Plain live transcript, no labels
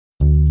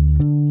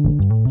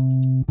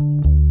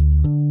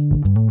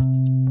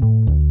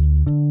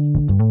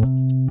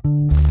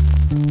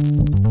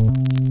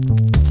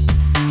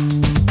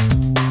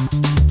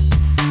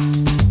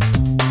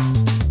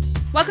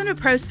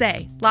Pro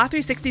Se, Law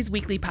 360's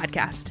weekly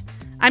podcast.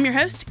 I'm your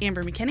host,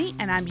 Amber McKinney,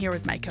 and I'm here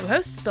with my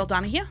co-hosts, Bill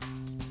Donahue.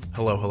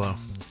 Hello.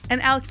 And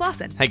Alex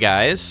Lawson. Hey,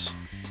 guys.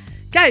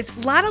 Guys, a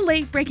lot of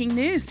late-breaking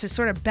news to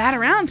sort of bat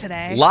around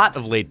today. Lot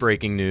of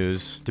late-breaking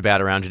news to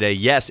bat around today.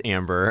 Yes,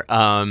 Amber.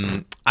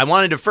 I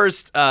wanted to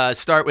first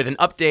start with an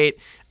update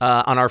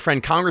on our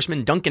friend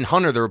Congressman Duncan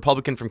Hunter, the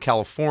Republican from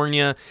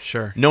California.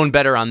 Sure. Known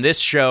better on this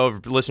show,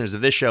 listeners of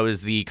this show,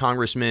 is the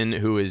congressman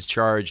who is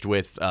charged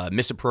with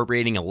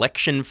misappropriating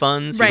election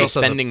funds. Right. He's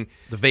Also spending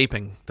the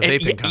vaping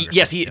congressman.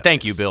 Yes,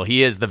 thank you, Bill.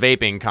 He is the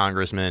vaping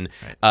congressman.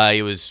 Right.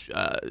 He was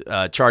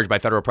charged by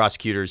federal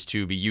prosecutors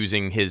to be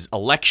using his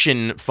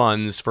election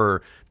funds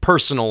for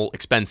personal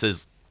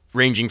expenses,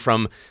 ranging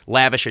from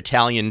lavish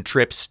Italian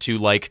trips to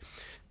like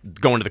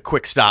going to the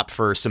Quick Stop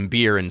for some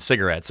beer and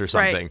cigarettes or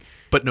something. Right.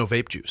 But no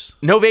vape juice.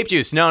 No vape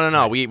juice.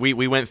 No. We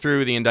went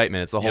through the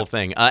indictment. It's the whole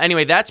thing.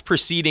 Anyway, that's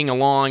proceeding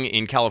along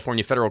in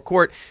California federal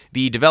court.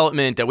 The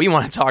development that we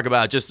want to talk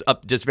about, just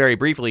very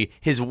briefly,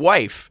 his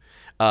wife,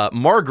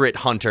 Margaret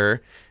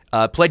Hunter,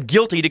 pled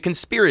guilty to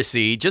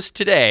conspiracy just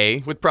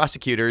today with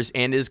prosecutors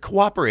and is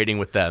cooperating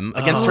with them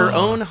against her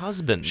own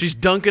husband. She's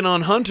dunking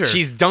on Hunter.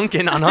 She's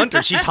dunking on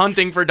Hunter. She's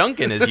hunting for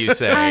Duncan, as you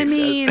say. I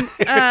mean,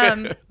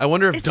 I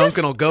wonder if it's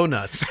Duncan just- will go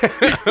nuts.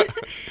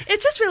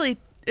 it's just really,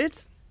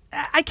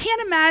 I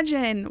can't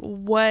imagine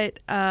what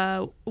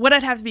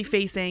I'd have to be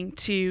facing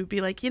to be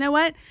like, you know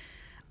what?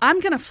 I'm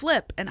going to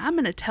flip and I'm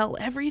going to tell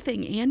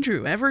everything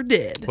Andrew ever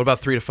did. What about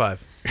 3 to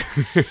 5?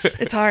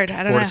 It's hard.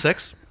 I don't 4 know. to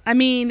 6? I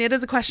mean, it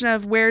is a question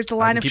of where's the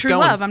line of keep true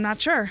going. love. I'm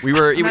not sure. I'm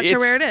not sure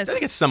where it is. I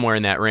think it's somewhere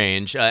in that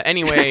range.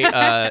 Anyway,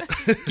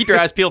 keep your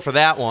eyes peeled for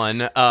that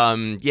one.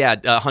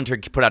 Hunter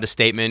put out a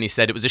statement. He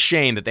said it was a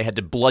shame that they had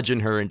to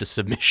bludgeon her into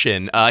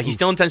submission. He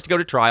still intends to go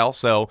to trial,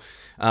 so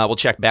we'll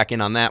check back in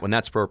on that when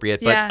that's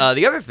appropriate. But Yeah.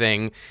 the other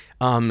thing,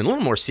 in a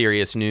little more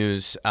serious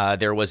news,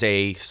 there was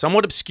a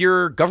somewhat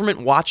obscure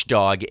government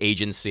watchdog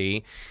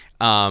agency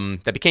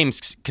that became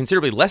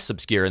considerably less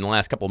obscure in the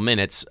last couple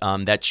minutes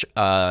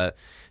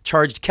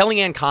charged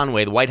Kellyanne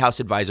Conway, the White House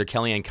advisor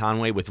Kellyanne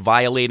Conway, with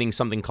violating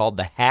something called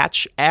the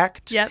Hatch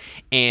Act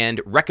and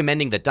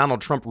recommending that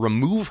Donald Trump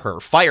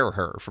fire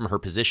her from her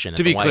position at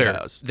To the be White clear,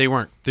 House.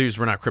 these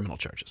were not criminal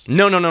charges.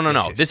 No.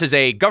 Yes. This is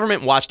a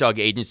government watchdog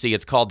agency.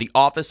 It's called the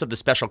Office of the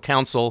Special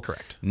Counsel.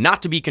 Correct.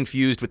 Not to be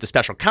confused with the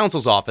Special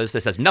Counsel's office.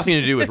 This has nothing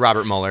to do with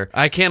Robert Mueller.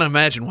 I can't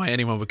imagine why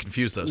anyone would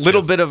confuse those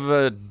Little two. bit of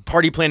a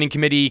party planning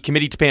committee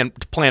to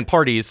plan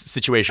parties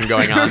situation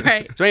going on.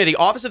 Right. So anyway, the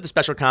Office of the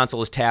Special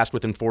Counsel is tasked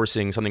with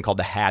enforcing something called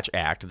the Hatch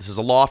Act. This is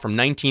a law from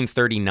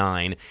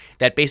 1939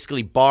 that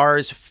basically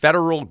bars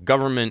federal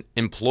government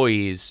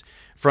employees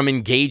from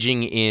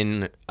engaging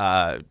in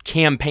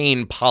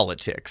campaign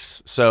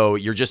politics. So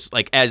you're just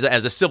like, as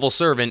a civil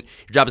servant,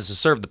 your job is to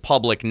serve the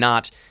public,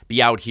 not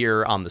be out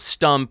here on the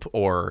stump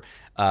or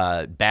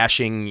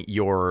bashing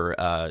your,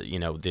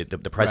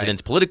 the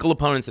president's political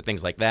opponents or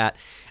things like that.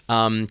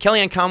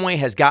 Kellyanne Conway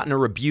has gotten a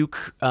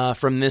rebuke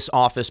from this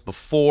office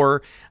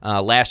before.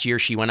 Last year,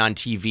 she went on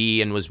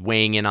TV and was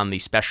weighing in on the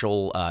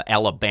special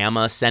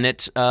Alabama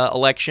Senate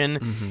election,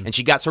 and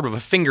she got sort of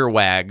a finger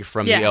wag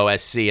from the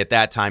OSC at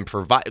that time.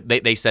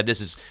 They said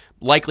this is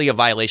likely a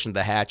violation of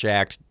the Hatch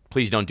Act.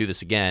 Please don't do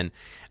this again.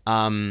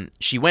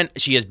 She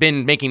has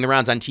been making the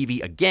rounds on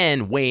TV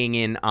again, weighing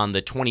in on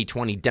the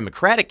 2020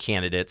 Democratic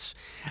candidates.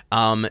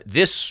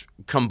 This,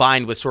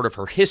 combined with sort of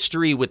her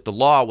history with the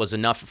law, was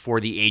enough for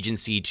the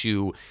agency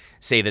to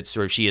say that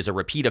sort of she is a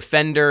repeat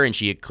offender and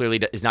she clearly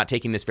is not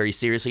taking this very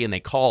seriously, and they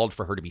called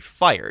for her to be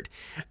fired.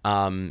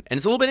 And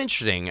it's a little bit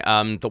interesting.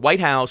 The White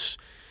House...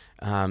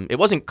 it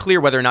wasn't clear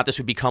whether or not this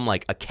would become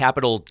like a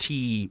capital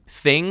T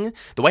thing.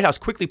 The White House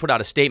quickly put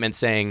out a statement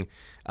saying,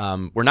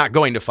 we're not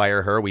going to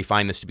fire her. We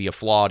find this to be a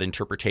flawed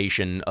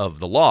interpretation of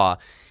the law.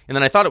 And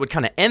then I thought it would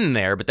kind of end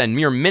there, but then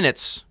mere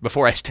minutes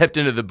before I stepped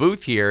into the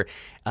booth here,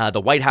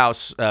 the White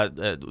House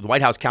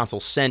counsel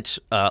sent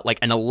like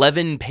an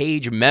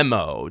 11-page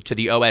memo to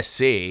the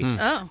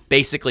OSC,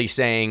 basically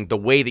saying the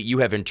way that you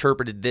have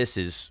interpreted this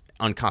is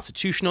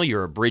unconstitutional.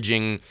 You're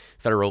abridging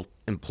federal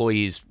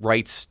employees'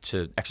 rights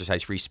to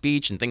exercise free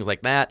speech and things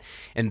like that.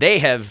 And the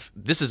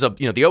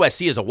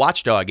OSC is a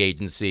watchdog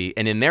agency,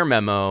 and in their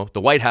memo,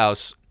 the White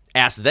House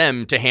asked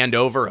them to hand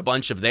over a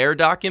bunch of their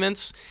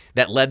documents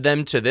that led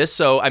them to this.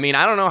 So, I mean,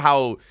 I don't know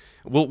how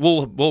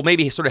we'll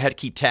maybe sort of have to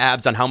keep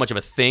tabs on how much of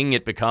a thing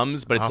it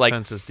becomes, but it's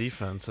offense is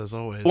defense, as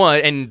always. Well,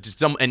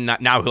 and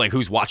now like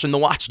who's watching the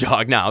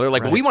watchdog now? They're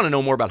like, well, we want to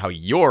know more about how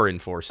you're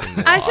enforcing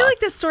the law. I feel like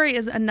this story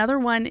is another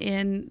one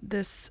in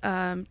this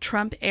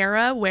Trump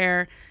era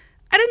where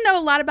I didn't know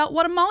a lot about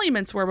what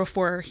emoluments were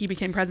before he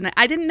became president.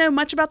 I didn't know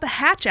much about the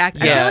Hatch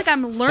Act. I feel like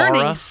I'm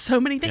learning FARA.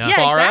 so many things. Yeah. Yeah,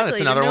 FARA, exactly.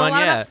 that's another I know one. a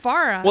lot Yeah, about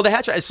FARA. Well, the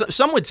Hatch Act.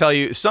 Some would tell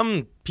you.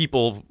 Some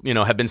people,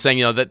 have been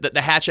saying, that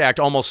the Hatch Act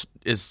almost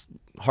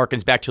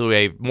harkens back to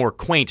a more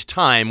quaint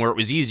time where it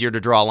was easier to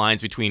draw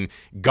lines between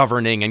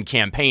governing and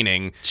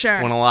campaigning.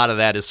 Sure. When a lot of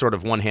that is sort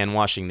of one hand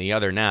washing the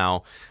other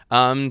now.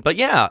 But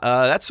yeah,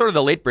 that's sort of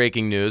the late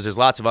breaking news. There's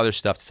lots of other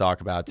stuff to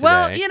talk about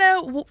today.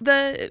 Well,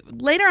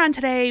 later on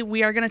today,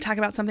 we are going to talk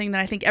about something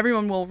that I think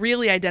everyone will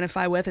really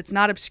identify with. It's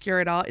not obscure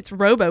at all. It's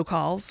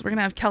robocalls. We're going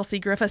to have Kelsey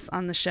Griffiths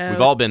on the show.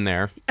 We've all been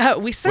there.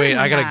 We certainly Wait,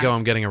 I gotta have. go.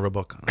 I'm getting a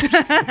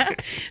robocall.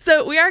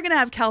 So we are going to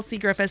have Kelsey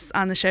Griffiths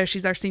on the show.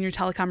 She's our senior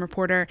telecom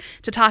reporter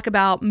to talk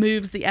about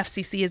moves the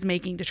FCC is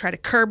making to try to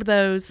curb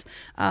those.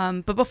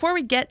 But before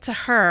we get to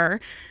her,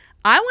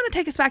 I want to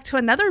take us back to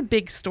another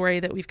big story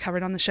that we've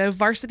covered on the show,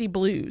 Varsity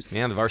Blues.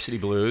 Yeah, the Varsity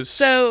Blues.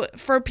 So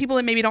for people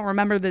that maybe don't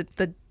remember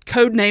the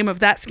code name of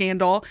that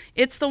scandal,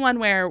 it's the one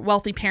where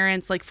wealthy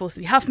parents like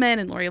Felicity Huffman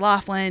and Lori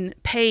Loughlin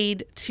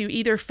paid to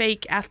either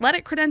fake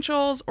athletic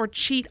credentials or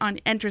cheat on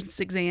entrance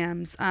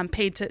exams,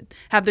 paid to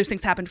have those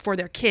things happen for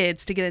their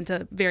kids to get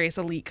into various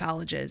elite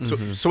colleges.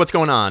 So what's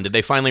going on? Did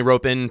they finally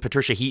rope in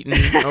Patricia Heaton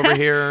over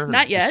here?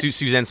 Not yet.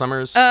 Suzanne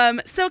Summers?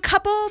 So a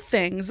couple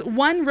things.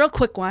 One real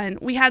quick one.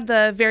 We had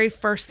the very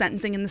first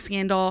sentencing in the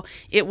scandal.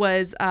 It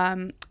was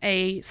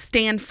a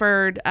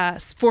Stanford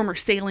former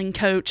sailing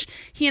coach.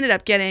 He ended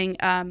up getting,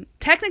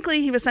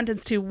 technically he was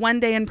sentenced to 1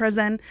 day in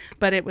prison,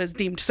 but it was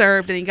deemed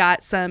served and he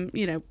got some,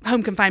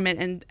 home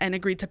confinement and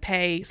agreed to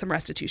pay some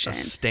restitution. A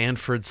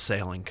Stanford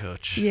sailing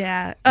coach.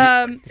 Yeah.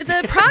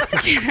 The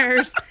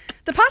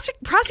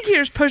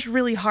prosecutors pushed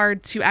really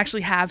hard to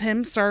actually have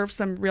him serve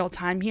some real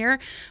time here.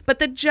 But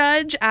the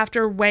judge,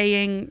 after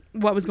weighing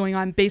what was going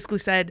on, basically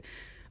said,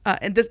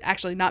 and this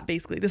actually not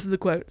basically, this is a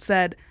quote,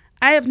 said,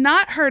 "I have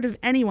not heard of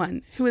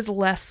anyone who is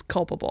less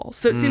culpable."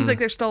 So it seems like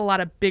there's still a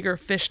lot of bigger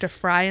fish to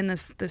fry in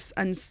this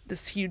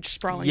huge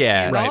sprawling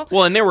scandal. Right.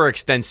 Well, and there were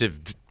extensive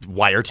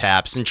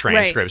wiretaps and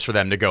transcripts for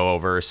them to go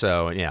over.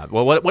 So yeah.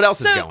 Well, what else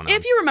is going on?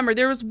 If you remember,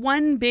 there was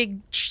one big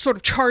sort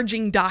of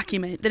charging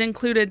document that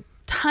included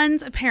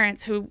tons of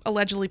parents who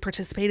allegedly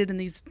participated in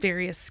these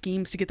various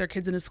schemes to get their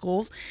kids into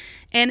schools,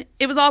 and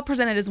it was all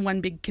presented as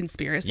one big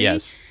conspiracy.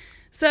 Yes.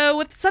 So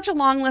with such a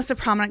long list of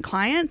prominent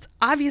clients,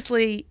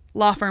 obviously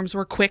law firms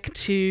were quick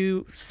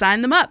to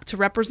sign them up to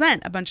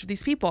represent a bunch of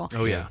these people.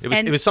 Oh, yeah.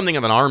 It was something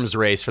of an arms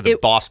race for the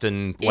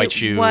Boston white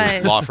shoe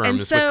law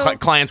firms with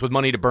clients with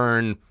money to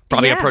burn,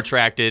 probably a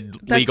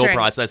protracted legal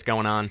process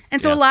going on.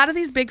 And so a lot of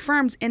these big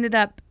firms ended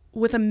up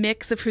with a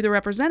mix of who they're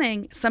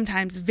representing,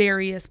 sometimes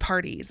various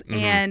parties.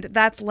 And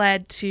that's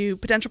led to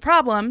potential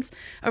problems.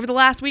 Over the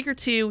last week or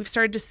two, we've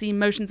started to see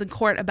motions in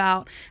court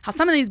about how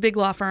some of these big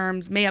law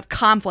firms may have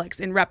conflicts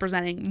in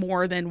representing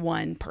more than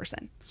one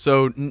person.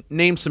 So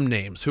name some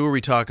names. Who are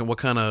we talking?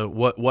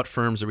 What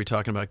firms are we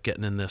talking about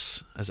getting in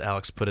this, as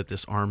Alex put it,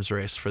 this arms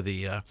race for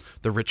the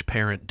rich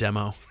parent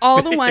demo?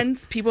 All the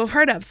ones people have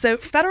heard of. So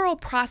federal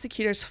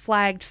prosecutors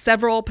flagged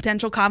several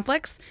potential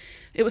conflicts.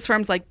 It was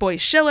firms like Boies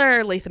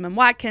Schiller, Latham &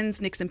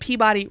 Watkins, Nixon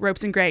Peabody,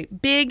 Ropes & Gray,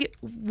 big,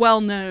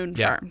 well-known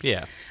firms.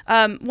 Yeah.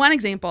 One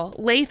example,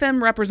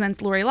 Latham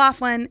represents Lori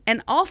Loughlin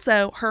and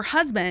also her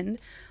husband,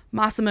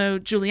 Massimo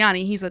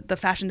Giuliani. He's the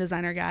fashion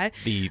designer guy.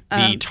 The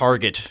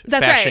Target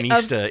that's right,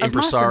 fashionista of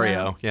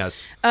impresario.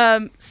 Massimo.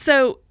 Yes.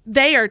 So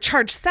they are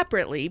charged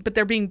separately, but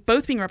they're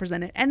both being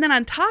represented. And then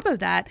on top of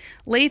that,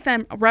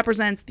 Latham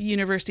represents the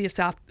University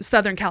of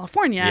Southern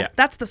California. Yeah.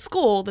 That's the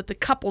school that the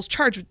couple's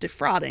charged with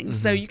defrauding.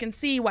 So you can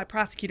see why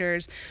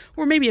prosecutors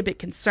were maybe a bit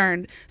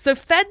concerned. So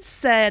feds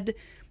said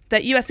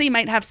that USC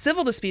might have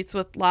civil disputes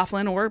with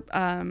Loughlin or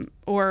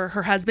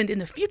her husband in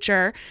the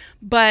future,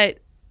 but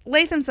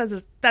Latham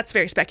says that's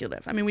very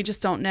speculative. I mean, we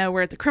just don't know.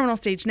 We're at the criminal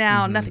stage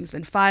now. Nothing's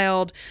been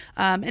filed.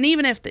 And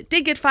even if it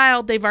did get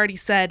filed, they've already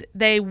said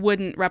they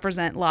wouldn't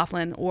represent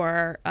Loughlin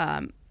or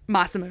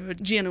Massimo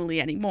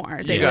Giannulli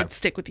anymore. They would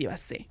stick with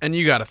USC. And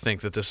you got to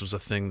think that this was a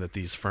thing that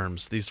these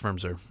firms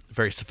are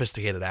very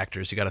sophisticated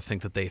actors. You got to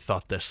think that they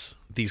thought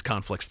these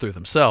conflicts through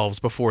themselves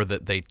before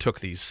that they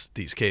took these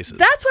cases.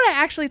 That's what I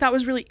actually thought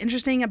was really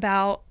interesting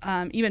about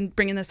even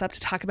bringing this up to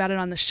talk about it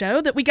on the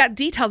show, that we got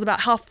details about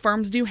how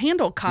firms do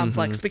handle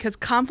conflicts, because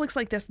conflicts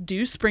like this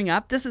do spring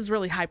up. This is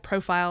really high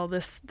profile,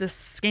 this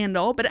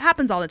scandal, but it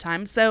happens all the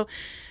time. So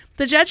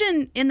the judge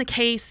in the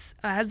case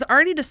has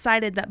already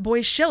decided that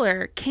Boies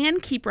Schiller can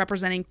keep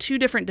representing two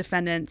different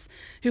defendants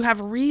who have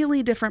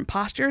really different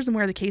postures and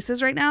where the case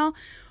is right now.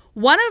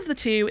 One of the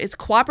two is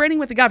cooperating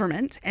with the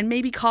government and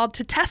may be called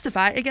to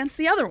testify against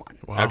the other one.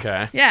 Wow.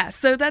 Okay. Yeah,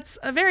 so that's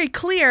a very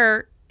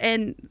clear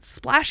and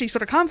splashy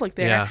sort of conflict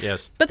there. Yeah.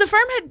 Yes. But the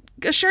firm had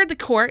assured the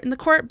court, and the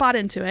court bought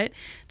into it,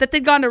 that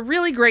they'd gone to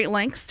really great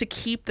lengths to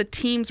keep the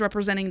teams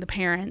representing the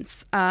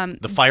parents.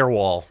 The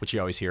firewall, which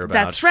you always hear about.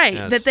 That's right.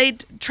 Yes. That they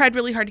tried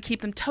really hard to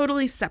keep them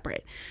totally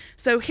separate.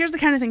 So here's the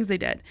kind of things they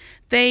did.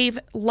 They've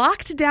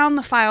locked down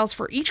the files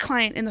for each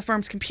client in the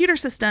firm's computer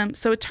system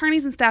so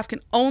attorneys and staff can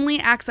only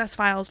access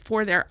files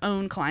for their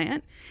own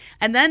client.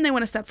 And then they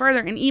went a step further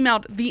and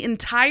emailed the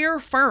entire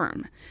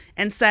firm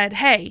and said,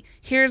 hey,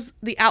 here's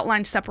the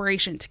outlined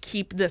separation to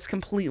keep this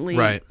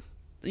completely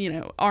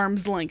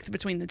arm's length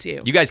between the two.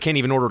 You guys can't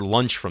even order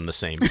lunch from the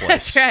same place.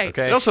 That's right.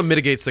 Okay. It also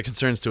mitigates the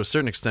concerns to a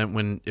certain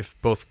extent if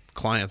both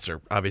clients are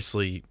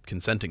obviously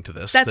consenting to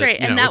this. That's right,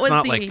 and that it's was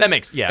not the- like, That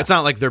makes It's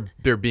not like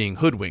they're being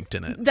hoodwinked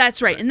in it.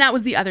 That's right. And that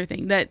was the other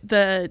thing, that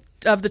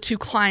of the two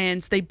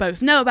clients, they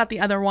both know about the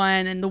other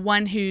one, and the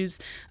one who's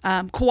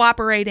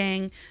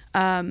cooperating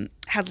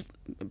has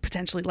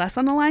potentially less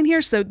on the line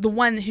here. So the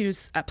one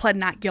who's pled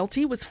not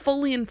guilty was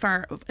fully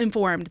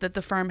informed that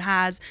the firm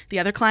has the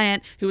other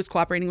client who was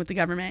cooperating with the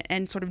government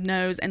and sort of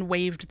knows and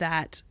waived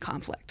that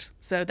conflict.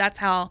 So that's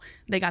how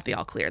they got the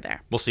all clear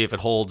there. We'll see if it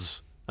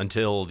holds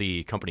until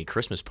the company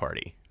Christmas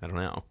party. I don't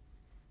know.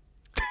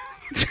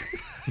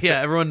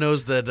 Yeah, everyone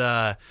knows that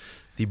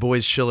the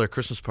boys Schiller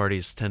Christmas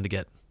parties tend to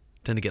get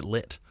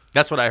lit.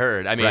 That's what I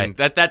heard. I mean,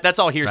 Right. that's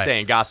all hearsay Right.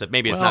 and gossip.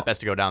 Maybe it's Well, not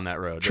best to go down that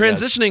road. but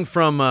yes. Transitioning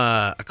from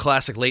a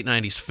classic late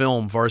 90s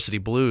film, Varsity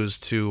Blues,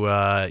 to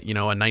a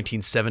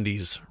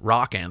 1970s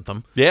rock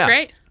anthem, Yeah.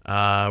 Great.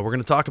 we're going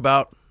to talk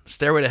about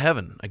Stairway to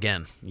Heaven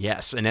again.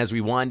 Yes. And as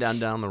we wind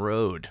down the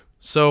road,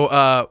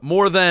 So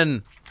more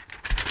than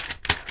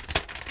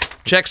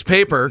checks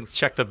paper, let's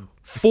check the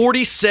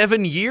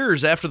 47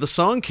 years after the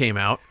song came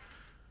out,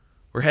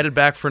 we're headed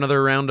back for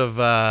another round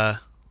of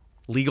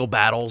legal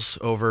battles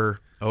over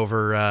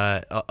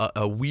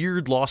a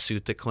weird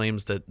lawsuit that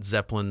claims that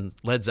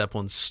Led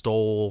Zeppelin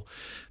stole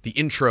the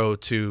intro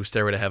to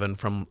Stairway to Heaven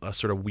from a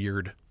sort of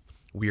weird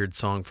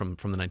song from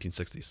the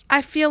 1960s.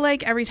 I feel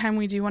like every time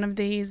we do one of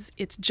these,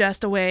 it's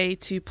just a way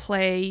to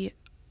play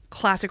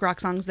classic rock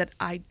songs that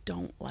I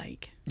don't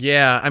like.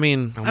 Yeah, I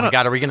mean, Oh I my don't-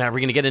 God, are we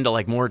gonna get into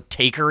like more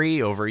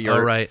takery over your? Oh,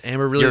 right.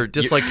 Amber really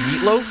disliked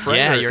Meatloaf, right?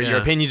 Yeah, Or- your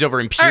opinions over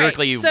All right,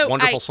 empirically so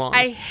wonderful songs.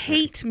 I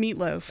hate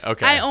Meatloaf.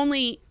 Okay.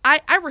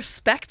 I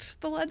respect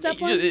the Led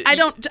Zeppelin.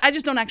 I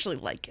just don't actually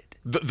like it.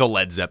 The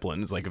Led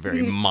Zeppelin is like a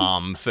very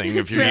mom thing,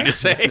 if you need to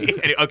say.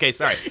 Okay,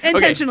 sorry. Okay.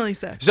 Intentionally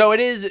so. So it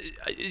is.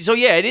 So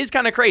yeah, it is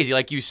kind of crazy,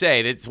 like you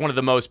say. It's one of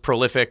the most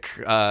prolific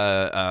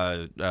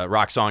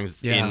rock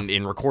songs Yeah.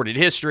 in recorded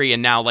history,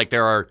 and now like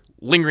there are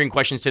lingering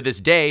questions to this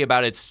day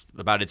about its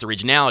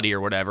originality or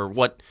whatever.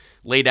 What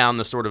lay down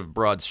the sort of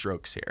broad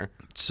strokes here?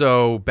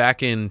 So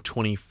back in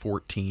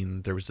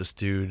 2014, there was this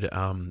dude.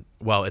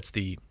 It's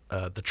the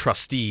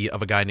trustee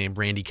of a guy named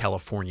Randy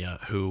California,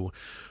 who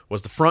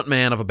was the front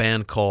man of a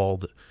band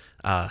called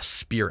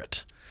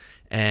Spirit.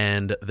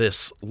 And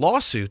this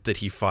lawsuit that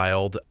he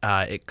filed,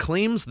 it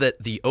claims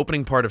that the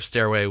opening part of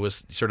Stairway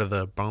was sort of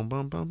the bum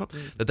bum bum bum,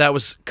 that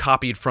was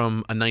copied from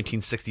a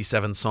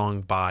 1967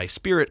 song by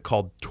Spirit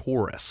called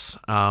Taurus.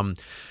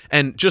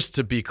 And just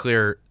to be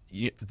clear,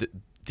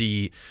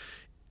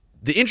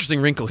 the interesting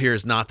wrinkle here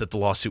is not that the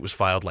lawsuit was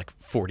filed like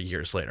 40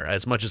 years later,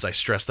 as much as I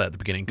stressed that at the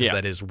beginning, because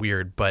that is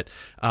weird. But,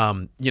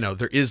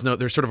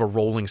 there's sort of a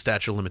rolling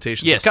statute of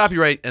limitations. Yes. With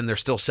copyright, and they're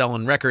still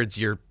selling records,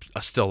 you're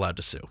still allowed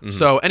to sue.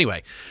 So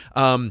anyway,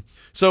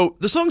 so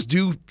the songs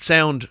do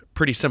sound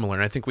pretty similar.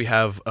 And I think we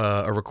have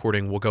a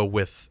recording. We'll go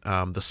with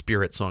the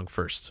Spirit song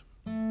first.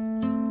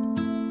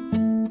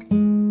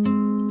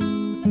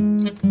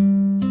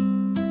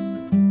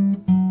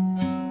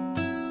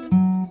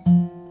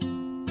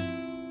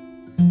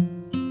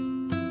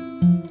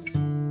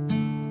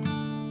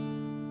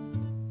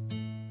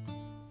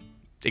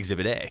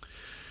 Exhibit A.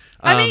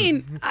 I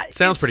mean,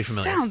 sounds it pretty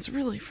familiar. Sounds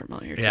really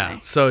familiar to Yeah. me.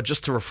 So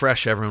just to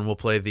refresh everyone, we'll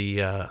play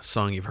the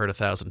song you've heard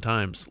 1,000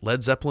 times,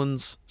 Led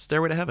Zeppelin's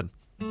Stairway to Heaven.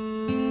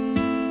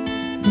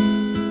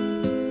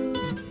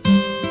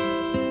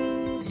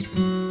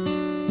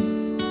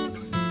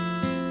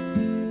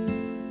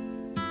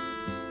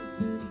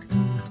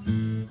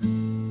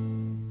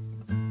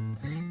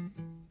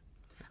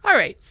 All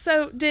right.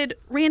 So did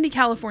Randy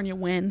California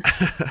win?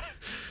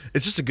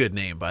 It's just a good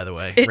name, by the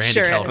way. It Randy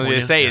sure is. I was California.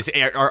 going to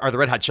say, are the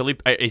Red Hot Chili?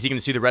 Is he going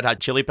to sue the Red Hot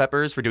Chili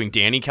Peppers for doing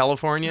Danny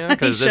California?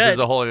 Because He this is should.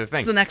 a whole other thing.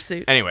 It's the next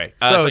suit. Anyway,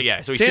 So, so he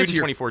to sued answer in your-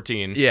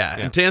 2014. Yeah,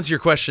 and to answer your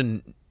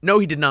question, no,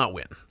 he did not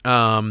win.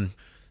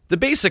 The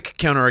basic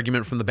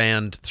counter-argument from the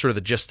band, sort of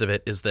the gist of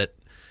it, is that,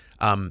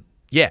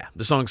 the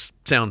songs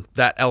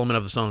that element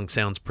of the song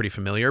sounds pretty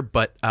familiar,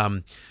 but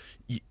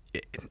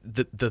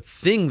the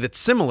thing that's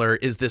similar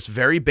is this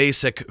very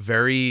basic,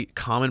 very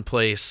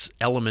commonplace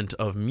element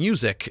of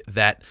music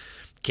that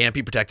can't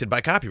be protected by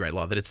copyright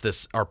law. That it's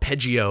this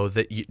arpeggio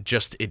that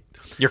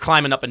You're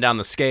climbing up and down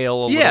the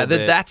scale.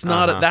 that's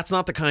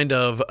not the kind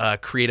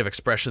of creative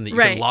expression that you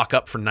Right. can lock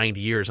up for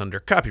 90 years under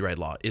copyright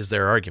law, is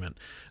their argument.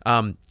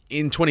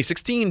 In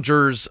 2016,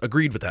 jurors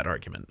agreed with that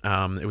argument.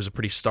 It was a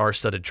pretty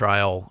star-studded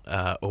trial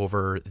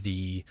over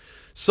the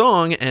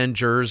song, and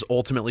jurors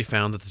ultimately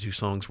found that the two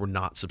songs were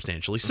not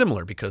substantially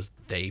similar because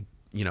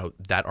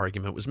that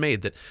argument was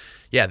made that,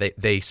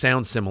 they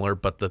sound similar,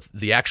 but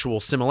the actual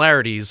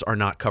similarities are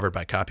not covered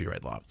by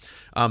copyright law.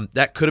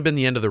 That could have been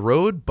the end of the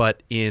road,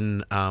 but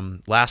in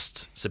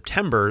last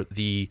September,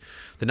 the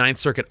Ninth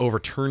Circuit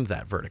overturned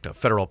that verdict. A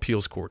federal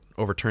appeals court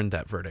overturned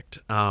that verdict.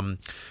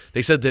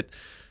 They said that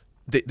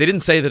they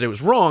didn't say that it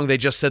was wrong. They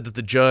just said that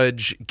the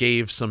judge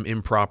gave some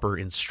improper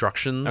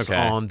instructions Okay.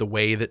 on the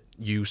way that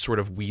you sort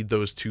of weed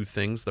those two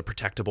things, the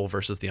protectable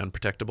versus the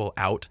unprotectable,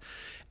 out,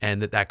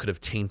 and that could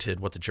have tainted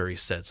what the jury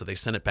said. So they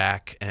sent it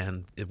back,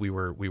 and we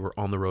were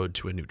on the road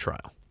to a new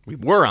trial. We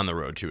were on the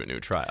road to a new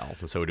trial.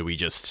 So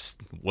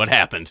what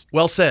happened?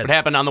 Well said. What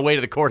happened on the way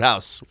to the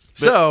courthouse?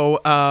 So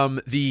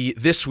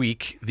this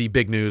week, the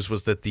big news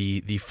was that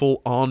the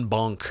full en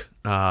banc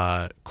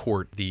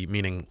court,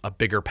 meaning a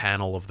bigger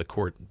panel of the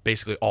court,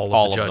 basically all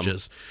of the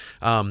judges,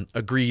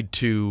 agreed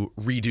to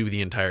redo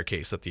the entire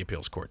case at the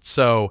appeals court.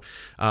 So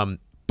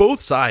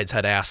both sides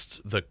had asked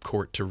the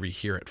court to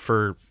rehear it.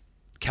 For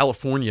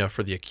California,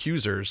 for the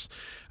accusers,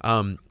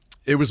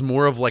 it was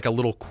more of like a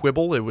little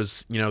quibble. It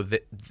was,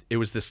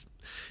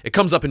 it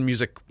comes up in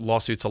music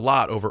lawsuits a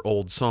lot over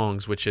old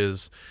songs, which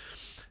is,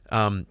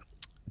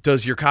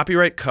 does your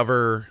copyright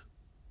cover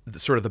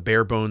sort of the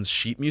bare bones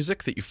sheet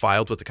music that you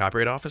filed with the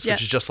Copyright Office,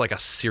 which is just like a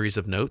series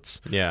of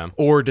notes? Yeah.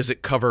 Or does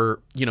it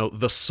cover,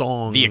 the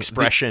song? The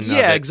expression of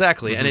Yeah, it.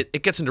 exactly. And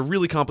it gets into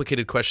really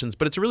complicated questions,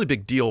 but it's a really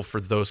big deal for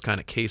those kind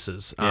of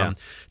cases. Yeah.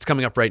 It's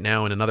coming up right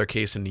now in another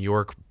case in New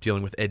York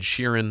dealing with Ed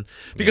Sheeran,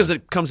 because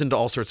it comes into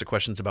all sorts of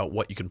questions about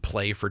what you can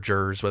play for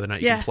jurors, whether or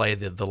not you can play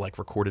the like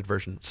recorded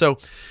version. So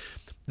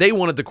they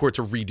wanted the court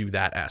to redo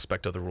that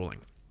aspect of the ruling.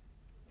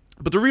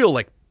 But the real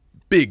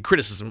big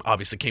criticism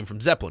obviously came from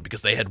Zeppelin,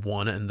 because they had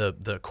won and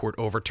the court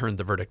overturned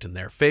the verdict in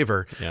their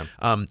favor. Yeah.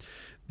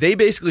 They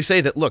basically say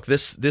that, look,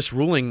 this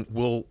ruling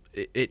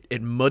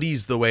it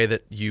muddies the way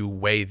that you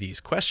weigh these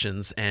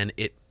questions, and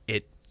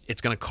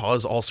it's going to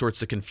cause all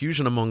sorts of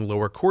confusion among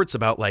lower courts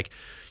about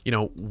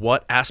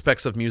what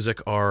aspects of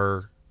music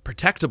are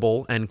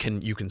protectable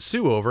and you can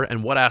sue over,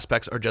 and what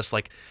aspects are just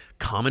like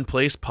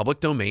commonplace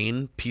public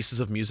domain pieces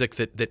of music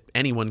that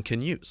anyone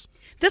can use.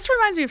 This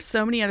reminds me of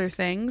so many other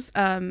things.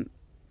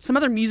 Some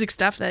other music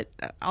stuff that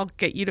I'll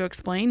get you to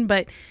explain.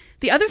 But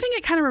the other thing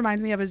it kind of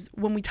reminds me of is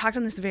when we talked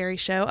on this very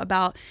show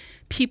about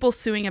people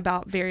suing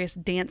about various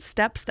dance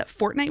steps that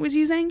Fortnite was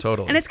using.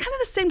 Totally. And it's kind of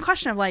the same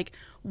question of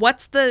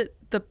what's the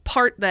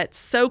part that's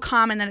so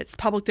common that it's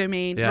public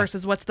domain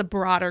versus what's the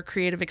broader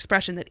creative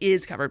expression that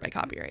is covered by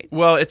copyright.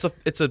 Well, it's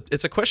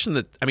a question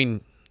that, I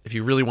mean, if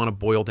you really want to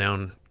boil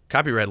down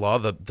copyright law,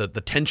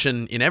 the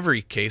tension in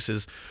every case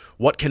is,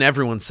 what can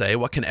everyone say?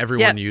 What can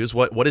everyone use?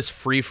 What is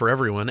free for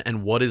everyone?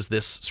 And what is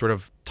this sort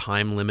of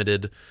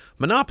time-limited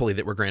monopoly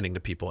that we're granting to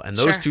people? And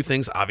those two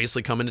things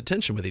obviously come into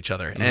tension with each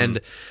other.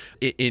 And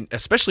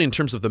especially in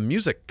terms of the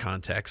music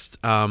context,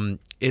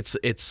 it's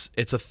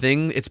a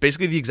thing. It's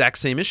basically the exact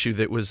same issue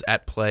that was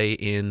at play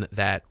in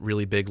that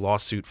really big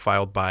lawsuit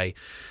filed by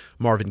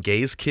Marvin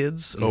Gaye's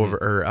kids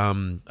over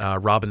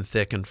Robin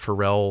Thicke and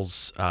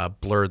Pharrell's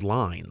Blurred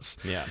Lines.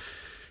 Yeah.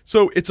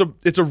 So it's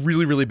a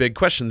really, really big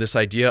question, this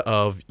idea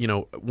of,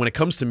 when it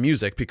comes to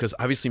music, because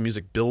obviously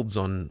music builds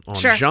on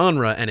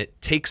genre, and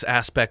it takes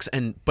aspects,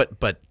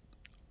 but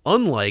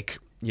unlike,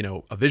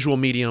 a visual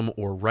medium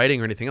or writing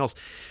or anything else,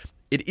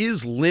 it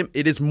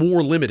is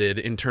more limited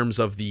in terms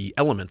of the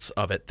elements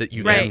of it that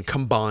you then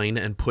combine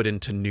and put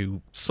into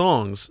new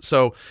songs.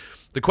 So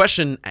the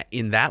question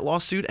in that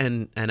lawsuit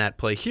and at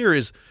play here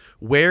is,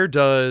 where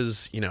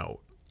does,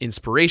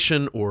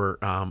 inspiration or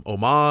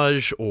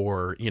homage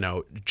or,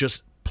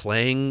 just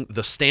playing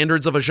the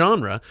standards of a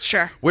genre,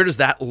 where does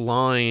that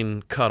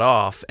line cut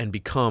off and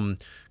become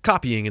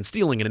copying and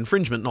stealing and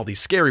infringement and all these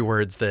scary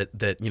words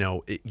that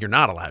you're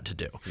not allowed to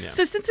do? Yeah.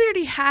 So since we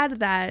already had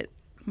that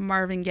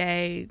Marvin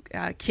Gaye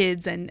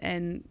kids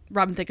and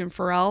Robin Thicke and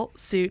Pharrell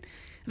suit,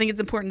 I think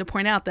it's important to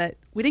point out that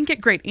we didn't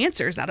get great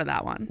answers out of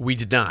that one. We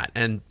did not,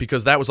 and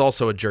because that was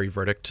also a jury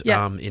verdict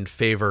in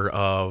favor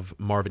of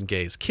Marvin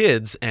Gaye's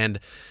kids, and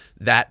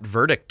that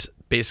verdict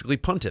basically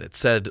punted. It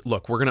said,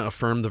 look, we're going to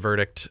affirm the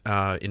verdict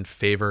in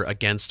favor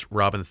against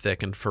Robin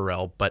Thicke and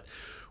Pharrell, but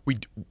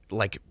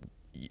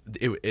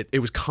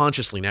it was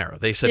consciously narrow.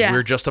 They said,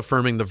 we're just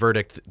affirming the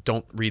verdict.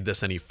 Don't read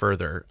this any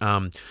further.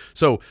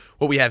 So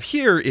what we have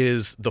here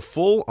is the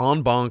full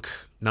en banc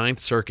Ninth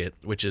Circuit,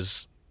 which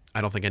is,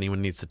 I don't think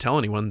anyone needs to tell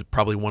anyone,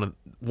 probably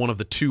one of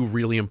the two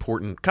really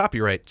important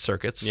copyright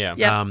circuits.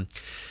 Yeah.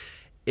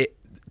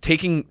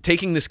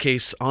 Taking this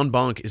case en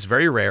banc is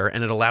very rare,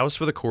 and it allows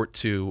for the court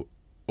to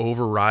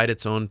override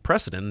its own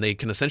precedent. They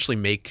can essentially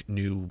make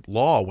new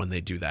law when they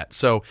do that.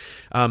 So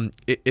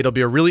it'll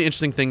be a really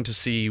interesting thing to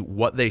see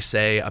what they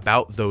say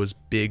about those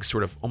big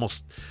sort of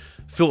almost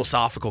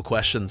philosophical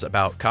questions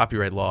about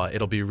copyright law.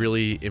 It'll be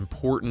really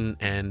important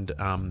and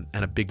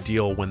a big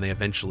deal when they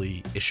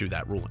eventually issue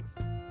that ruling.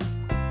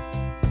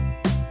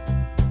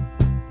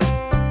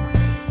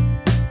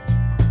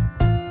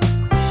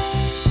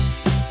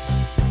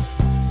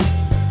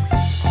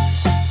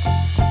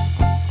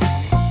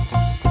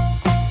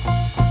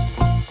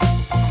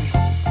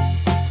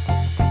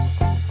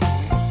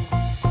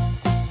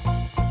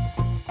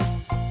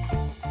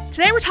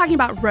 Today we're talking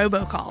about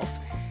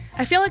robocalls.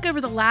 I feel like over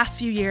the last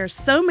few years,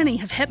 so many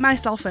have hit my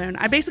cell phone,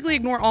 I basically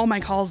ignore all my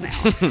calls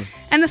now.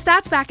 And the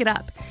stats back it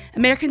up.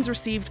 Americans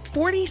received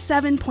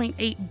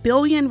 47.8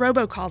 billion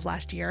robocalls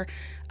last year,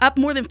 up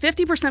more than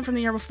 50% from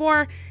the year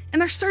before,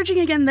 and they're surging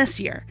again this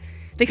year.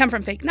 They come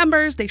from fake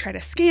numbers, they try to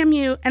scam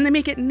you, and they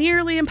make it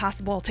nearly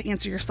impossible to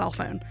answer your cell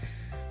phone.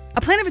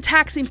 A plan of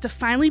attack seems to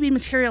finally be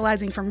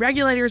materializing from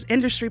regulators,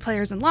 industry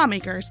players, and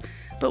lawmakers,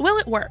 but will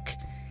it work?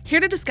 Here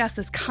to discuss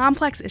this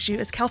complex issue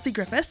is Kelsey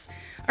Griffiths,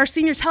 our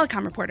senior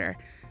telecom reporter.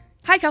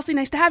 Hi, Kelsey.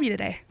 Nice to have you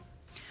today.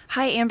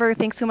 Hi, Amber.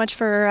 Thanks so much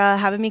for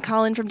having me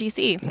call in from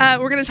D.C. We're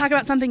going to talk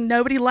about something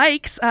nobody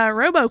likes,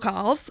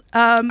 robocalls.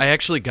 I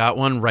actually got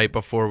one right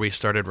before we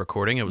started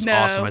recording. It was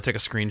awesome. I took a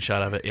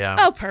screenshot of it, yeah.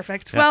 Oh,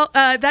 perfect. Yeah. Well,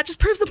 that just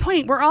proves the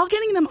point. We're all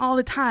getting them all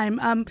the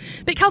time.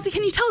 But Kelsey,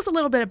 can you tell us a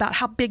little bit about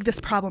how big this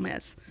problem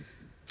is?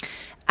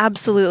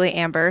 Absolutely,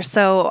 Amber.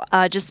 So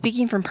just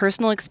speaking from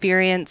personal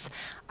experience,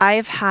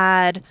 I've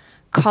had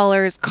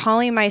callers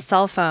calling my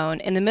cell phone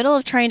in the middle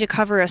of trying to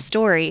cover a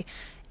story,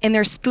 and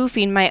they're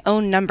spoofing my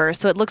own number.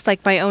 So it looks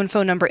like my own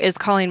phone number is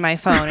calling my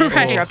phone and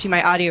interrupting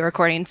my audio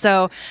recording.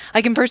 So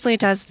I can personally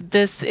attest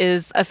this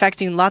is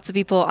affecting lots of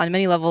people on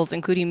many levels,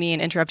 including me, and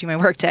interrupting my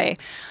workday.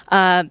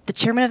 The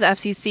chairman of the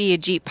FCC,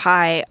 Ajit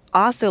Pai,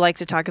 also likes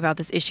to talk about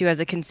this issue as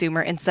a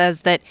consumer and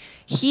says that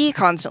he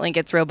constantly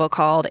gets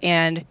robocalled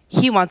and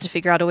he wants to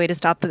figure out a way to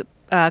stop the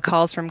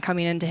calls from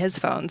coming into his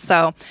phone.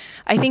 So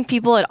I think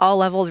people at all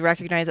levels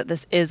recognize that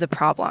this is a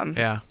problem.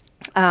 Yeah.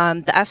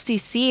 The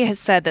FCC has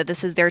said that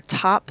this is their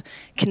top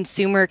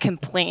consumer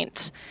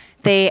complaint.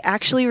 They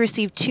actually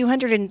received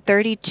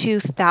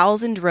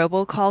 232,000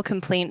 robocall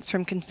complaints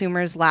from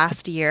consumers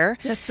last year.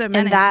 That's so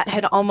many. And that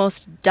had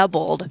almost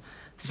doubled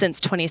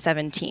since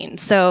 2017.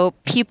 So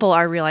people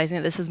are realizing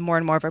that this is more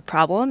and more of a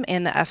problem,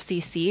 and the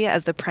FCC,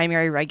 as the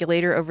primary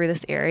regulator over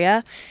this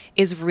area,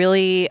 is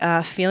really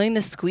feeling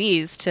the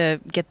squeeze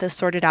to get this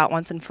sorted out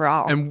once and for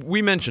all. And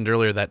we mentioned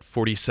earlier that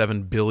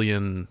 47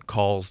 billion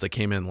calls that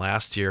came in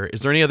last year.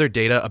 Is there any other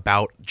data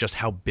about just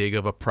how big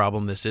of a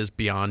problem this is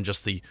beyond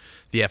just the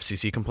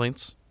FCC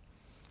complaints?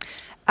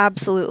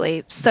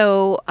 Absolutely.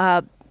 So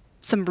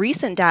some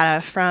recent data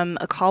from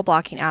a call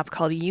blocking app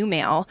called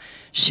Umail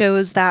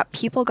shows that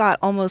people got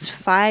almost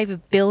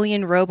 5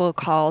 billion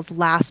robocalls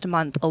last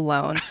month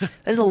alone.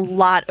 There's a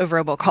lot of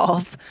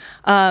robocalls.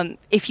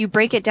 If you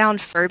break it down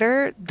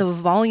further, the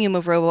volume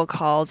of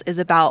robocalls is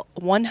about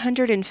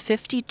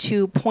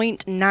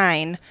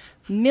 152.9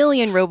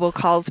 million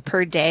robocalls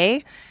per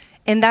day.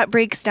 And that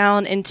breaks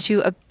down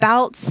into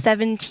about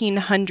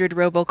 1,700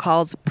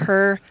 robocalls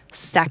per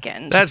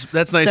second. That's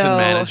nice and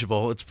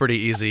manageable. It's pretty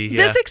easy.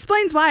 Yeah. This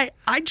explains why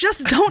I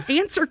just don't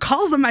answer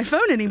calls on my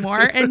phone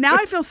anymore. And now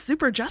I feel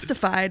super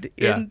justified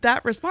in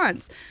that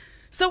response.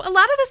 So a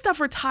lot of the stuff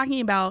we're talking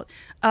about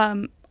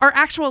are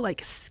actual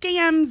like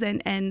scams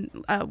and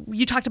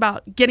you talked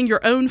about getting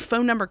your own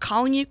phone number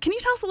calling you. Can you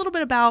tell us a little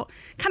bit about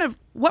kind of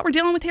what we're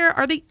dealing with here?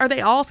 Are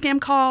they all scam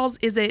calls?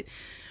 Is it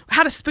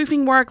how does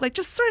spoofing work? Like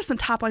just sort of some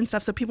top line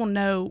stuff so people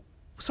know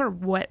sort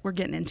of what we're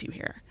getting into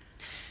here.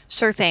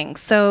 Sure thing.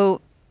 So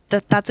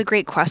that's a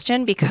great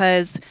question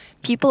because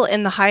people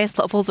in the highest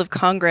levels of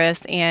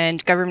Congress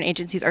and government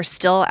agencies are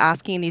still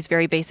asking these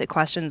very basic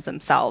questions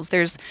themselves.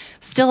 There's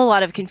still a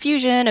lot of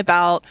confusion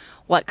about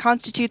what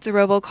constitutes a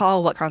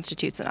robocall, what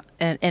constitutes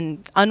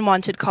an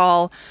unwanted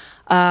call,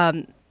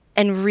 and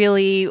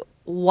really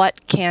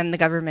what can the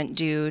government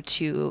do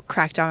to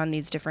crack down on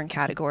these different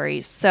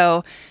categories.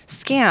 So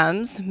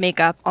scams make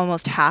up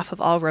almost half of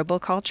all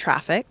robocall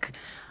traffic.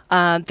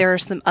 There are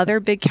some other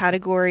big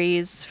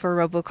categories for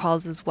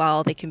robocalls as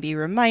well. They can be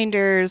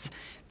reminders,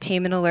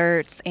 payment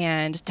alerts,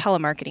 and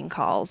telemarketing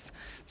calls.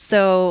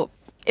 So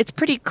it's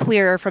pretty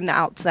clear from the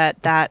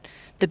outset that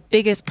the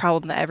biggest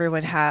problem that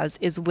everyone has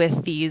is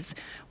with these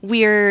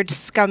weird,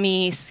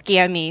 scummy,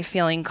 scammy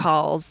feeling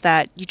calls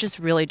that you just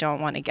really don't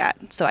want to get.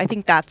 So I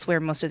think that's where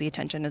most of the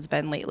attention has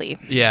been lately.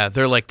 Yeah,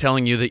 they're like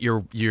telling you that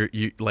you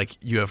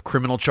have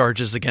criminal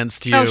charges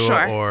against you,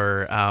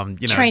 or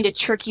trying to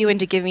trick you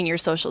into giving your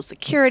social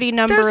security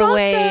number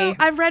away. Also,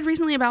 I've read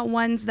recently about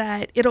ones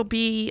that it'll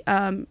be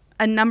a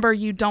number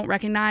you don't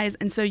recognize,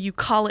 and so you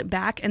call it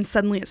back, and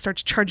suddenly it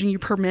starts charging you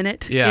per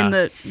minute in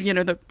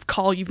the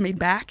call you've made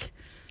back.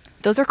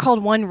 Those are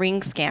called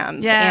one-ring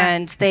scams,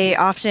 and they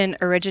often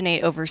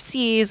originate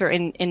overseas or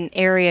in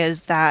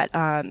areas that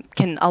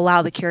can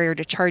allow the carrier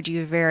to charge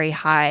you very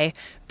high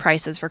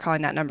prices for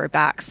calling that number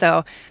back.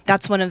 So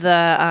that's one of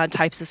the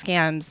types of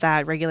scams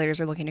that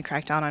regulators are looking to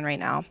crack down on right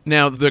now.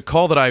 Now, the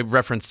call that I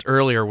referenced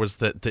earlier was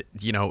that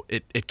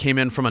it came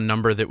in from a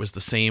number that was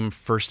the same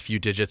first few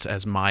digits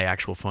as my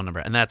actual phone number,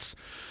 and that's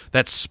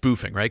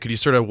spoofing, right? Could you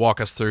sort of walk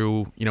us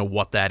through,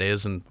 what that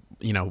is and,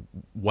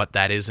 what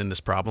that is in this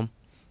problem?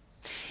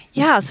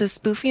 Yeah, so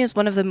spoofing is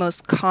one of the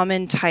most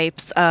common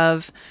types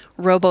of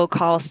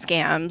robocall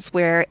scams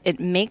where it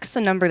makes the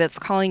number that's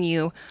calling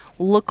you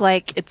look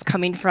like it's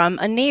coming from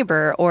a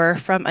neighbor or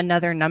from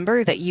another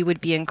number that you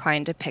would be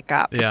inclined to pick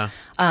up. Yeah.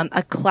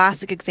 A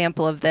classic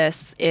example of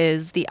this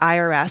is the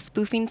IRS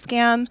spoofing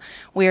scam,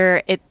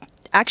 where it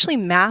actually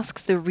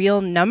masks the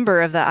real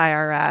number of the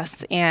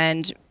IRS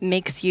and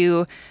makes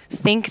you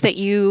think that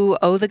you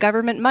owe the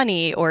government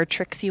money or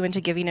tricks you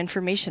into giving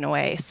information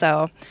away.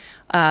 So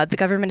the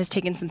government has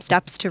taken some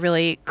steps to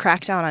really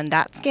crack down on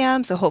that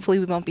scam. So hopefully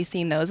we won't be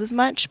seeing those as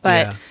much.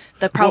 But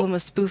the problem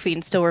of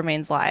spoofing still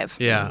remains live.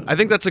 Yeah, I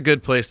think that's a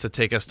good place to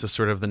take us to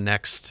sort of the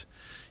next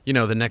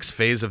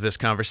phase of this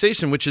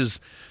conversation, which is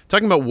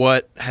talking about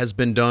what has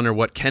been done or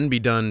what can be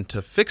done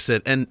to fix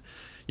it. And,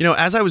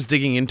 as I was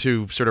digging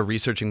into sort of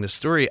researching this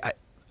story,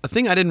 a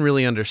thing I didn't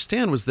really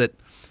understand was that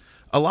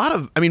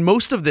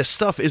most of this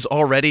stuff is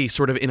already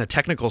sort of in a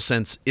technical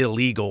sense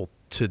illegal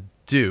to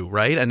do,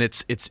 right? And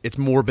it's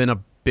more been a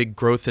big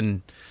growth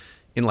in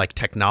like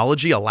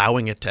technology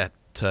allowing it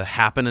to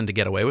happen and to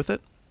get away with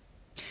it.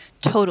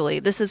 Totally.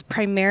 This is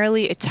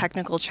primarily a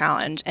technical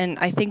challenge. And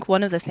I think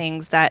one of the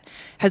things that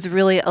has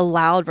really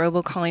allowed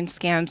robocalling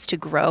scams to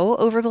grow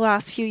over the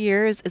last few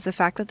years is the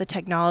fact that the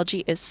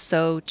technology is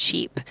so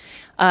cheap.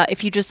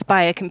 If you just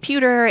buy a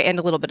computer and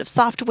a little bit of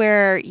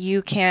software,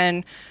 you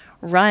can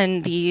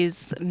run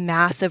these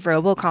massive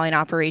robocalling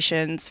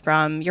operations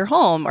from your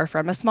home or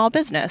from a small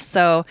business.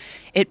 So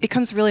it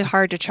becomes really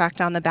hard to track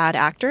down the bad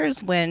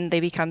actors when they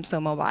become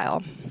so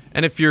mobile.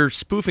 And if you're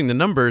spoofing the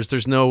numbers,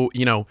 there's no,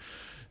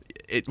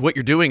 what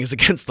you're doing is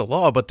against the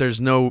law, but there's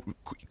no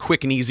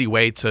quick and easy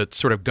way to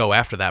sort of go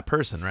after that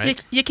person,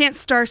 right? You can't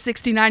star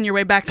 69 your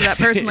way back to that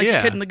person like you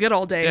could in the good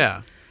old days.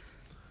 Yeah.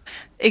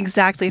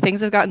 Exactly.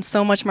 Things have gotten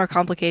so much more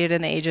complicated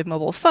in the age of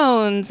mobile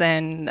phones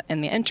and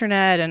the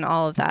internet and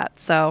all of that.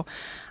 So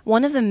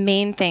one of the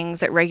main things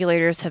that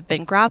regulators have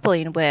been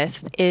grappling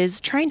with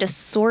is trying to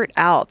sort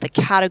out the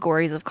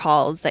categories of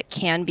calls that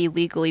can be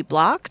legally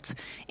blocked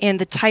and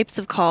the types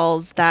of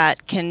calls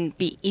that can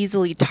be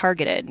easily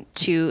targeted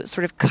to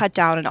sort of cut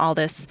down on all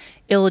this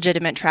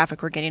illegitimate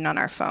traffic we're getting on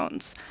our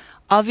phones.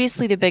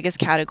 Obviously, the biggest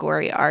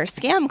category are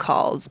scam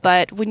calls,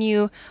 but when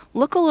you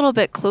look a little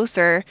bit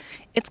closer,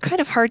 it's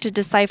kind of hard to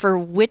decipher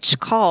which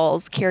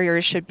calls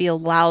carriers should be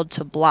allowed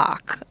to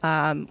block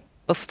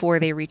before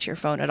they reach your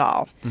phone at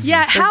all.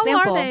 Yeah,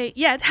 are they?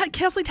 Yeah,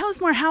 Kelsey, tell us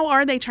more. How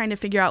are they trying to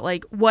figure out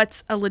like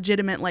what's a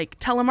legitimate like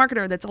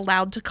telemarketer that's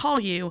allowed to call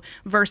you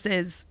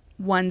versus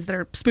ones that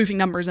are spoofing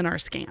numbers and are a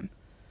scam?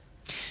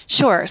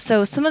 Sure.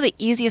 So some of the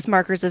easiest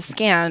markers of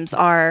scams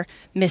are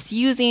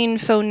misusing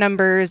phone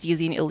numbers,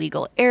 using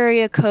illegal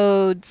area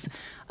codes,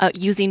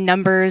 using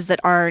numbers that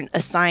aren't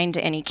assigned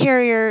to any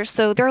carrier.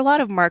 So there are a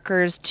lot of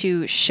markers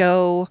to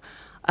show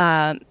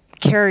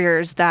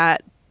carriers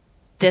that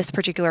this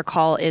particular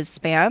call is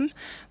spam.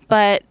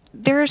 But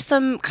there are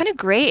some kind of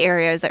gray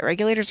areas that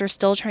regulators are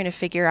still trying to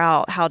figure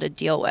out how to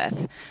deal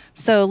with.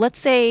 So let's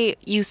say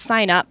you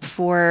sign up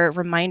for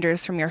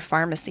reminders from your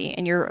pharmacy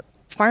and your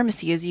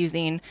pharmacy is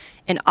using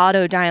an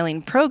auto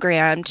dialing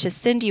program to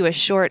send you a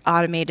short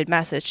automated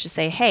message to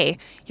say, hey,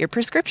 your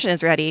prescription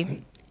is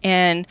ready.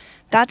 And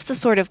that's the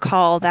sort of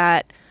call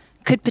that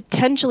could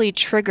potentially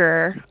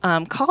trigger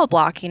call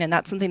blocking. And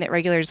that's something that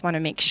regulators want to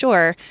make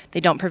sure they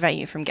don't prevent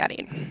you from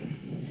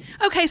getting.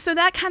 Okay, so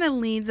that kind of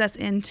leads us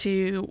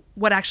into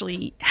what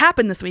actually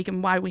happened this week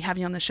and why we have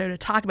you on the show to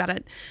talk about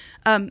it.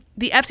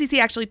 The FCC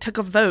actually took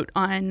a vote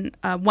on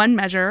one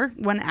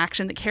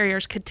action that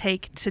carriers could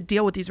take to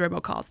deal with these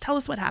robocalls. Tell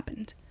us what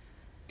happened.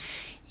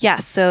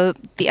 Yes, so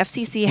the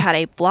FCC had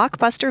a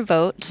blockbuster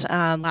vote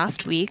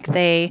last week.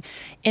 They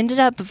ended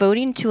up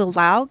voting to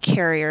allow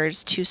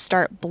carriers to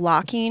start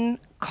blocking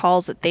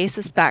calls that they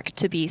suspect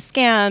to be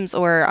scams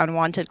or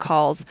unwanted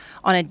calls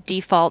on a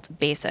default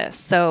basis.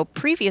 So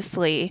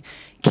previously,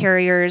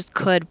 carriers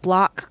could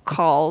block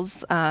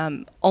calls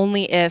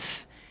only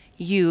if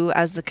you,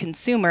 as the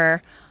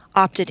consumer,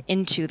 opted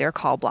into their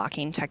call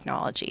blocking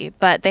technology.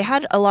 But they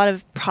had a lot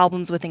of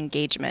problems with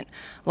engagement.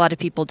 A lot of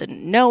people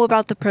didn't know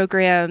about the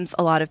programs.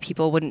 A lot of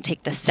people wouldn't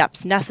take the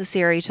steps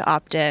necessary to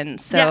opt in.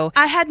 So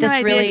yeah, I had no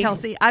idea,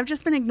 Kelsey. I've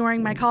just been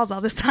ignoring my calls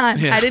all this time.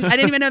 Yeah. I didn't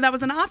even know that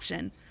was an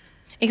option.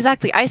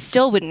 Exactly. I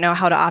still wouldn't know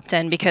how to opt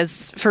in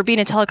because for being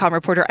a telecom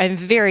reporter, I'm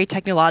very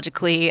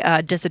technologically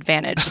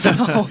disadvantaged.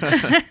 So.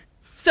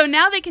 So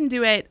now they can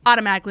do it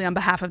automatically on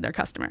behalf of their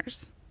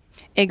customers.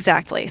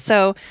 Exactly.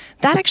 So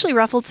that actually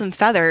ruffled some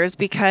feathers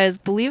because,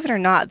 believe it or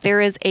not,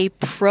 there is a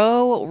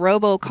pro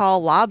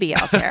robocall lobby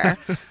out there.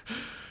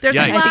 There's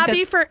a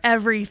lobby for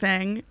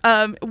everything.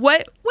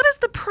 What does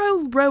the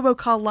pro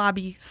robocall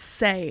lobby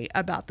say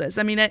about this?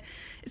 I mean, it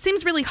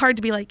seems really hard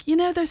to be like,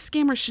 those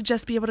scammers should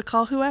just be able to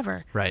call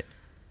whoever. Right.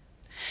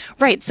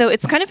 Right. So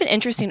it's kind of an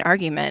interesting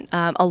argument.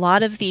 A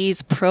lot of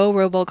these pro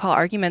robocall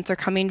arguments are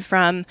coming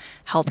from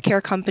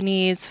healthcare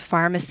companies,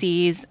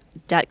 pharmacies,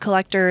 debt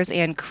collectors,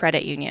 and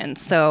credit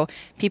unions. So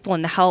people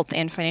in the health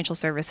and financial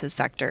services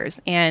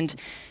sectors. And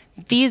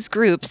these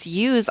groups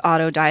use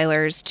auto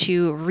dialers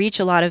to reach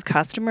a lot of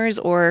customers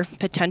or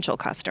potential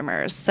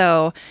customers.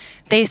 So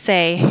they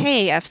say,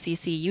 hey,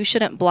 FCC, you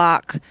shouldn't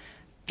block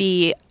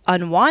the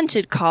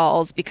unwanted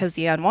calls because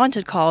the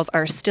unwanted calls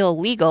are still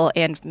legal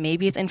and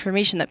maybe it's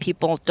information that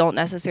people don't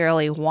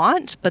necessarily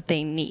want, but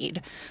they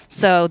need.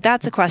 So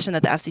that's a question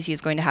that the FCC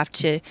is going to have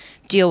to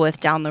deal with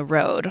down the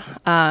road.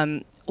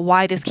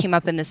 why this came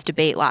up in this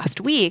debate last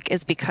week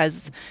is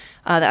because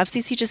the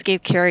FCC just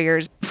gave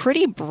carriers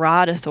pretty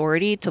broad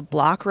authority to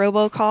block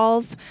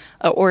robocalls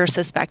or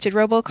suspected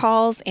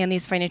robocalls, and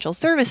these financial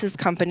services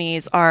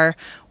companies are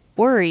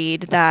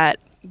worried that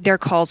their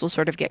calls will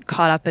sort of get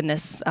caught up in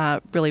this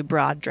really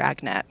broad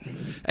dragnet.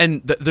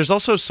 And there's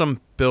also some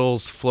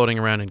bills floating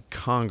around in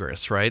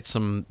Congress, right?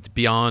 Some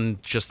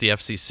beyond just the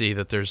FCC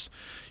that there's,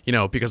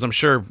 because I'm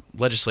sure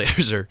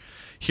legislators are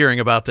hearing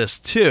about this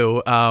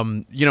too.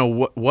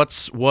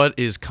 What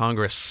is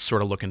Congress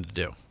sort of looking to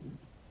do?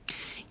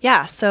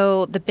 Yeah,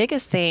 so the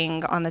biggest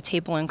thing on the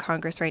table in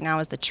Congress right now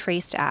is the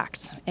TRACED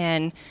Act.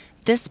 And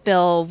this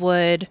bill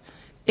would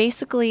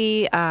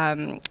basically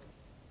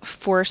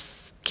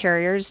force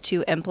carriers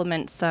to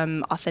implement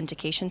some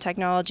authentication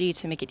technology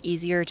to make it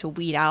easier to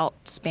weed out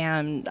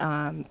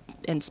spam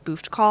and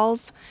spoofed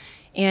calls.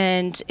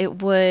 And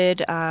it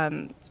would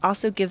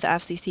also give the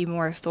FCC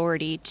more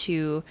authority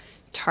to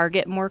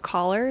target more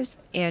callers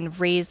and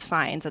raise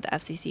fines that the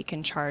FCC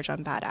can charge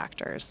on bad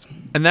actors.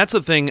 And that's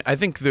the thing I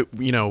think that,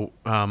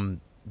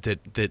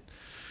 that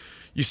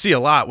you see a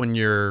lot when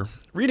you're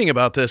reading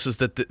about this is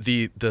that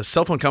the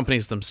cell phone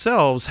companies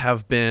themselves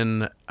have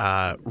been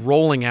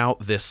rolling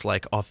out this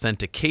like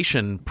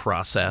authentication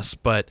process,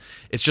 but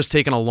it's just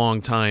taken a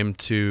long time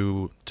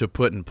to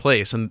put in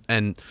place.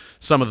 And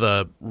some of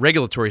the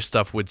regulatory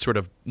stuff would sort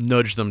of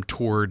nudge them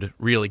toward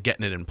really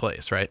getting it in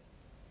place, right?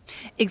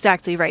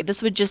 Exactly right.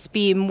 This would just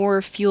be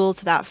more fuel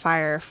to that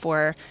fire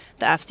for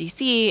the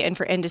FCC and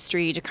for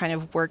industry to kind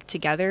of work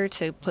together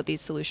to put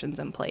these solutions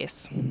in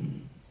place.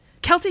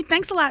 Kelsey,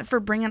 thanks a lot for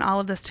bringing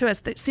all of this to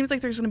us. It seems like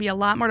there's going to be a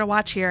lot more to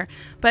watch here,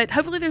 but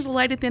hopefully there's a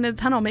light at the end of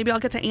the tunnel. Maybe I'll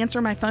get to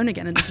answer my phone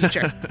again in the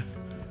future.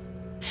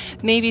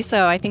 Maybe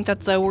so. I think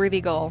that's a worthy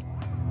goal.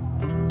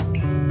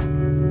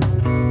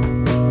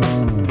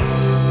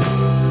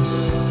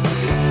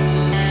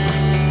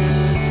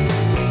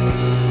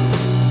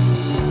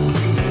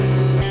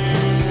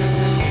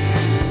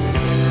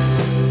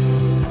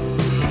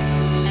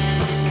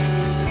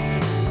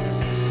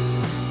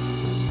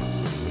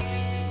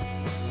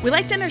 We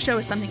like to end our show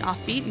with something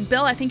offbeat, and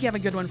Bill, I think you have a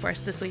good one for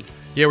us this week.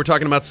 Yeah, we're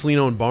talking about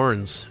Cellino and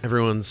Barnes,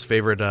 everyone's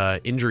favorite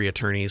injury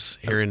attorneys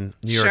here in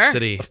New York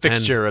City. A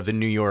fixture of the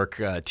New York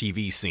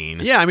TV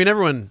scene. Yeah, I mean,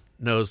 everyone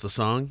knows the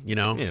song,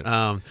 Yeah.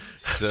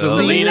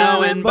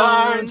 Cellino and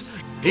Barnes,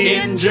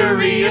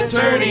 injury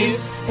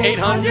attorneys,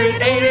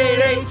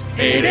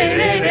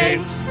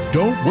 800-888-8888.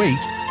 Don't wait,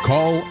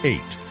 call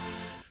 8.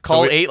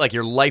 Call 8 like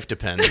your life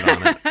depends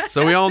on it.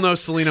 So we all know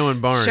Cellino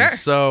and Barnes. Sure.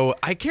 So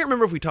I can't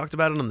remember if we talked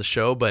about it on the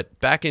show, but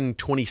back in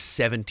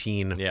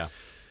 2017,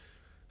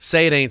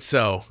 say it ain't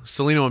so,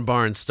 Cellino and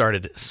Barnes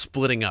started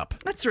splitting up.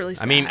 That's really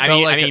sad. I mean,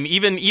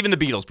 even the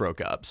Beatles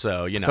broke up,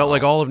 so felt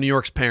like all of New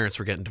York's parents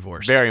were getting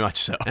divorced. Very much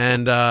so.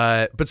 And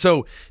but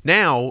so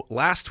now,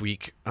 last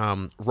week,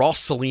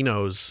 Ross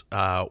Cellino's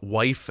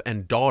wife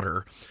and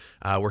daughter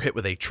were hit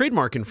with a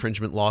trademark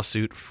infringement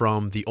lawsuit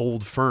from the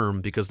old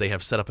firm because they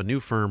have set up a new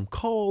firm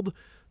called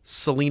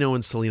Cellino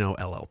and Cellino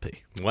LLP.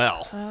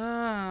 Well,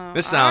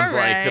 this sounds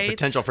like the right.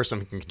 potential for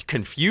some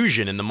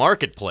confusion in the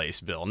marketplace,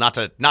 Bill. Not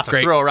to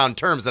throw around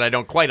terms that I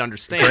don't quite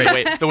understand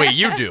the way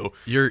you do.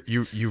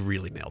 You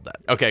really nailed that.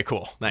 Okay,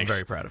 cool. Thanks. I'm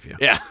very proud of you.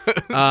 Yeah.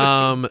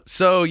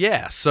 So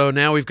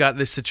now we've got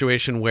this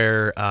situation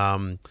where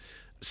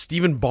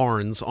Stephen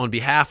Barnes, on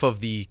behalf of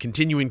the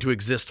continuing to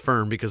exist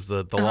firm, because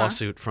the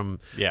lawsuit from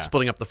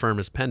splitting up the firm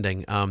is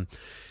pending,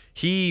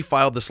 he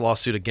filed this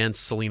lawsuit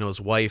against Cellino's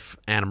wife,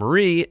 Anna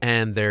Marie,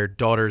 and their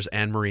daughters,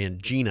 Anne Marie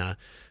and Gina,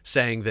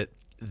 saying that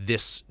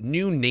this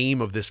new name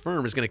of this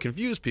firm is going to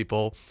confuse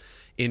people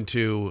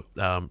into,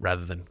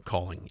 rather than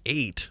calling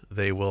 8,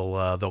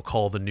 they'll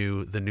call the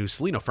new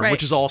Cellino firm,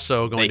 which is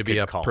also going to be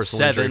a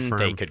personal injury firm.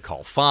 They could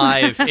call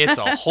 5. It's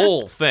a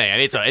whole thing. I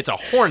mean, it's a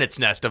hornet's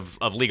nest of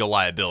legal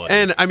liability.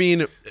 And I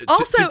mean,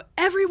 also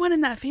everyone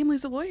in that family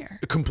is a lawyer.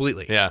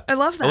 Completely. Yeah, I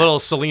love that. A little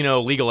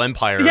Cellino legal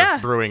empire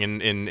brewing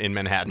in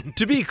Manhattan.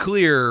 To be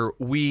clear,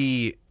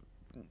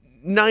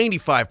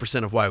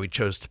 95% of why we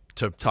chose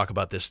to talk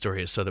about this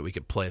story is so that we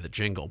could play the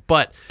jingle,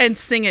 and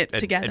sing it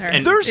together.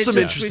 and there's some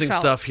interesting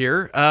stuff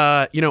here.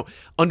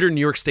 Under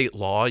New York state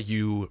law,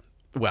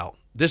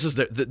 this is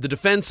the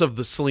defense of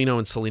the Cellino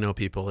and Cellino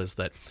people is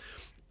that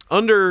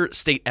under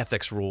state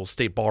ethics rules,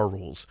 state bar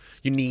rules,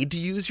 you need to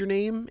use your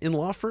name in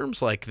law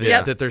firms.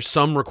 That there's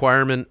some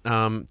requirement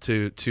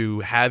to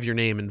have your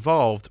name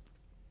involved.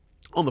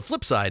 On the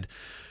flip side,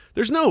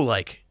 there's no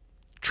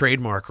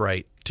trademark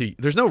right.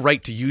 There's no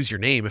right to use your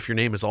name if your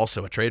name is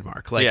also a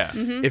trademark.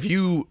 If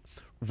you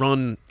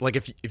run,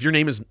 if your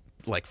name is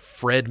like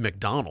Fred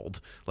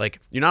McDonald,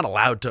 you're not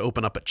allowed to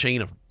open up a chain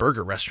of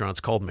burger restaurants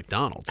called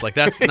McDonald's.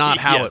 That's not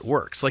how it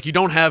works. You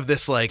don't have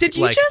this Did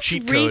you just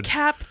cheat code.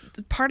 recap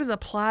part of the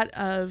plot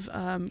of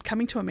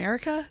Coming to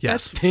America?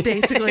 Yes. That's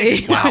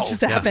basically what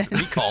just happened.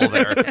 Recall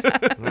there.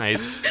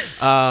 Nice.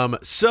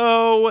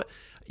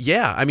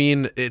 Yeah, I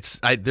mean,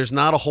 there's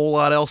not a whole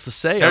lot else to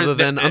say other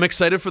than I'm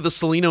excited for the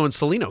Celino and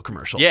Celino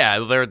commercials. Yeah,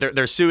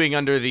 they're suing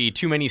under the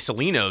too many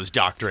Celinos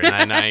doctrine,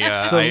 and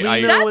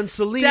Celino and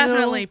Celino,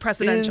 definitely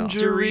precedential.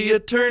 Injury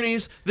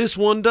attorneys. This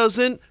one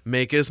doesn't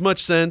make as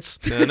much sense.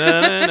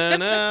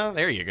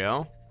 There you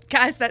go.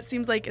 Guys, that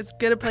seems like as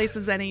good a place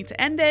as any to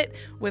end it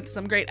with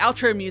some great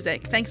outro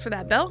music. Thanks for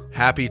that, Bill.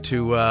 Happy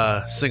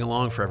to sing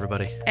along for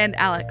everybody. And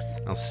Alex.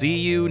 I'll see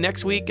you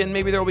next week, and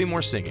maybe there will be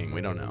more singing.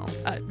 We don't know.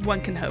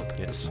 One can hope.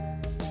 Yes.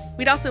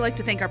 We'd also like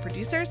to thank our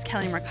producers,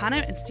 Kelly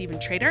Marcano and Stephen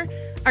Trader,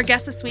 our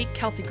guest this week,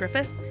 Kelsey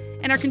Griffiths,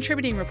 and our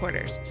contributing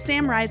reporters,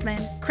 Sam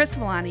Reisman, Chris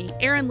Villani,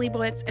 Aaron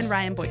Leibowitz, and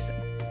Ryan Boyson.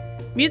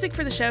 Music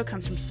for the show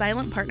comes from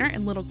Silent Partner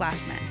and Little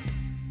Glass Men.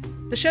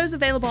 The show's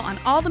available on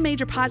all the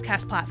major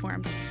podcast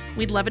platforms.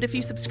 We'd love it if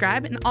you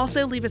subscribe and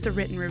also leave us a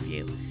written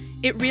review.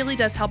 It really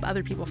does help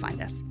other people find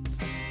us.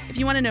 If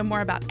you want to know more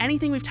about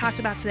anything we've talked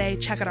about today,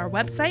 check out our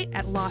website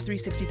at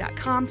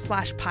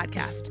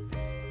law360.com/podcast.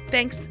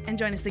 Thanks, and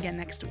join us again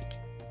next week.